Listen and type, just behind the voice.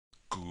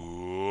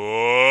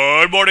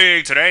Good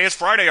morning. Today is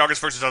Friday,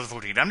 August 1st,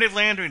 2014. I'm Dave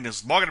Landry, and this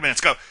is Market Minutes.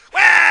 Go.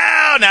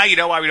 Well, now you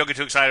know why we don't get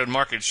too excited when the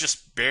market is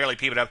just barely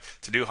peeping up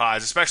to new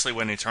highs, especially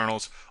when the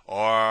internals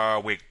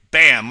are weak.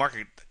 Bam!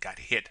 Market got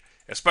hit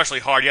especially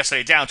hard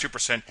yesterday, down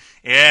 2%.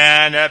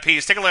 And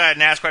P's, take a look at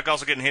NASDAQ,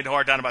 also getting hit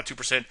hard, down about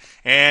 2%,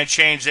 and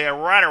change there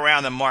right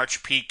around the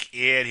March peak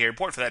in here.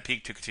 Important for that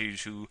peak to continue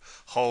to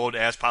hold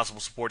as possible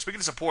support. Speaking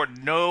of support,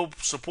 no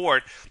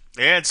support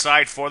in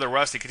sight for the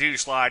Rusty. Continue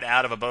to slide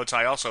out of a bow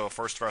tie. Also a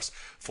first thrust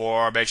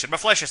formation. I'm going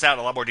to flesh this out in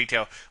a lot more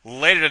detail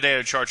later today on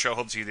the chart show.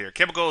 Hope to see you there.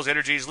 Chemicals,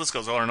 energies, list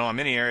goes on and on.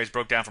 Many areas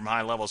broke down from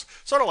high levels.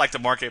 Sort of like the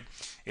market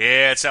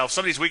itself.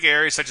 Some of these weak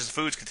areas, such as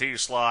foods, continue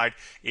to slide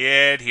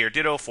in here.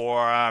 Ditto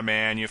for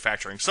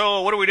manufacturing.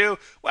 So what do?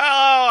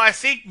 Well, I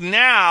think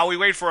now we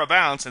wait for a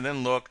bounce and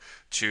then look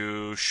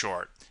to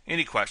short.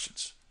 Any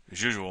questions?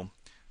 As usual,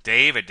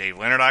 Dave at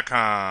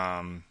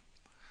DaveLandry.com.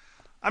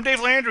 I'm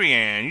Dave Landry,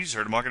 and you just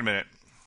heard a Market Minute.